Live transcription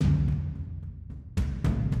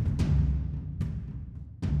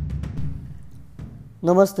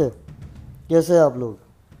नमस्ते। कैसे हैं आप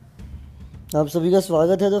लोग? आप सभी का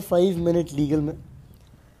स्वागत है द 5 मिनट लीगल में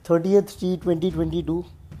 30/3/2022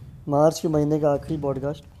 मार्च के महीने का आखिरी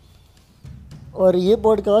पॉडकास्ट। और ये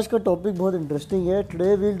पॉडकास्ट का टॉपिक बहुत इंटरेस्टिंग है।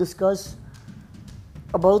 Today we'll discuss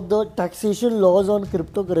about the taxation laws on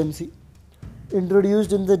crypto currency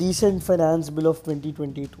introduced in the recent finance bill of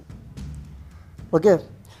 2022. Okay,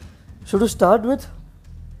 so to start with,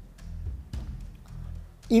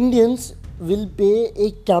 Indians will pay a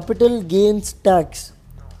capital gains tax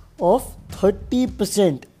of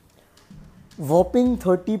 30%, whopping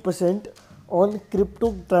 30% on crypto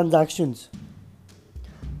transactions.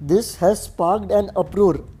 This has sparked an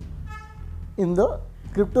uproar in the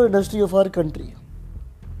crypto industry of our country.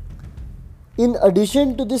 In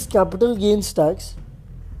addition to this capital gains tax,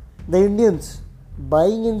 the Indians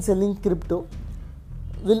buying and selling crypto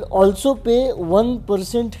will also pay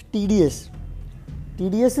 1% TDS.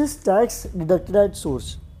 TDS is tax deducted at source,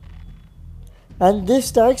 and this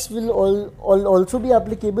tax will also be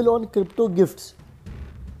applicable on crypto gifts.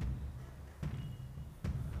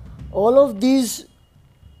 All of these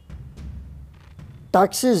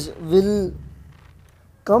taxes will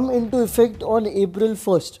come into effect on April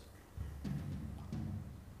 1st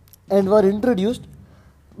and were introduced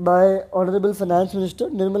by Honorable Finance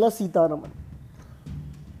Minister Nirmala Sitharaman.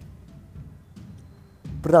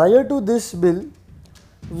 Prior to this bill,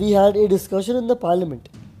 we had a discussion in the parliament.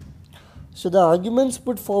 So the arguments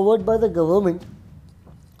put forward by the government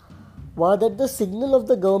were that the signal of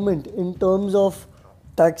the government in terms of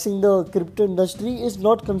taxing the crypto industry is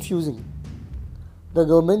not confusing. The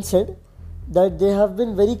government said that they have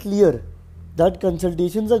been very clear that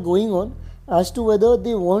consultations are going on as to whether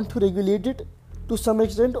they want to regulate it to some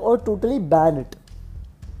extent or totally ban it.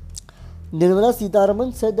 Nirmala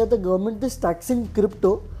Sitharaman said that the government is taxing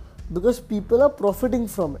crypto because people are profiting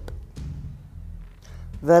from it.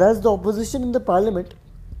 Whereas the opposition in the parliament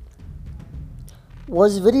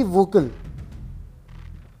was very vocal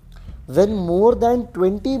when more than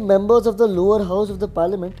 20 members of the lower house of the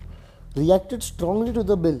parliament reacted strongly to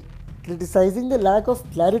the bill, criticizing the lack of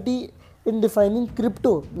clarity in defining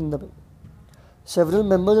crypto in the bill. Several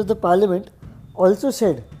members of the parliament also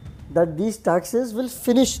said that these taxes will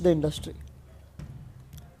finish the industry.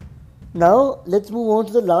 Now let's move on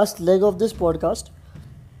to the last leg of this podcast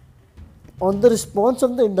on the response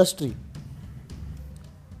of the industry,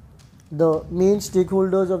 the main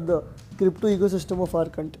stakeholders of the crypto ecosystem of our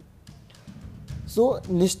country. So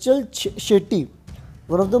Nischal Shetty,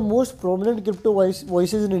 one of the most prominent crypto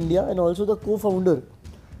voices in India and also the co-founder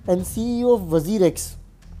and CEO of WazirX,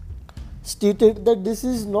 stated that this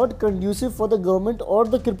is not conducive for the government or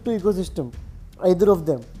the crypto ecosystem, either of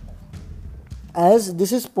them, as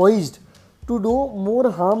this is poised to do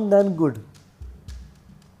more harm than good.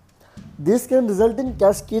 This can result in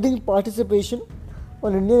cascading participation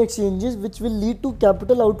on Indian exchanges, which will lead to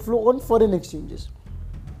capital outflow on foreign exchanges,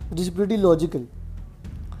 which is pretty logical.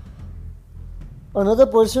 Another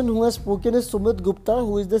person who has spoken is Sumit Gupta,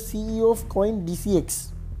 who is the CEO of CoinDCX.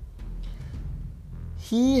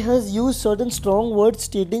 He has used certain strong words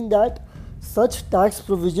stating that such tax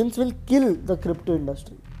provisions will kill the crypto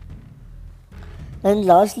industry. And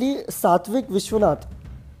lastly, Satvik Vishwanath,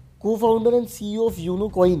 co-founder and CEO of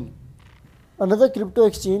UnoCoin, another crypto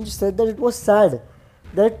exchange, said that it was sad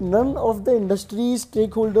that none of the industry's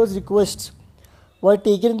stakeholders' requests were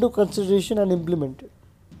taken into consideration and implemented.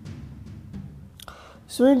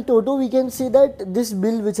 So in toto, we can say that this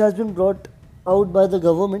bill which has been brought out by the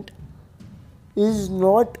government is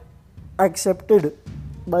not accepted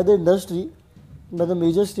by the industry, by the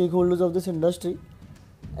major stakeholders of this industry,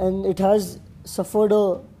 and it has suffered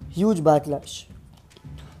a huge backlash.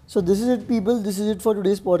 So this is it, people. This is it for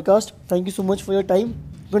today's podcast. Thank you so much for your time.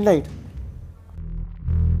 Good night.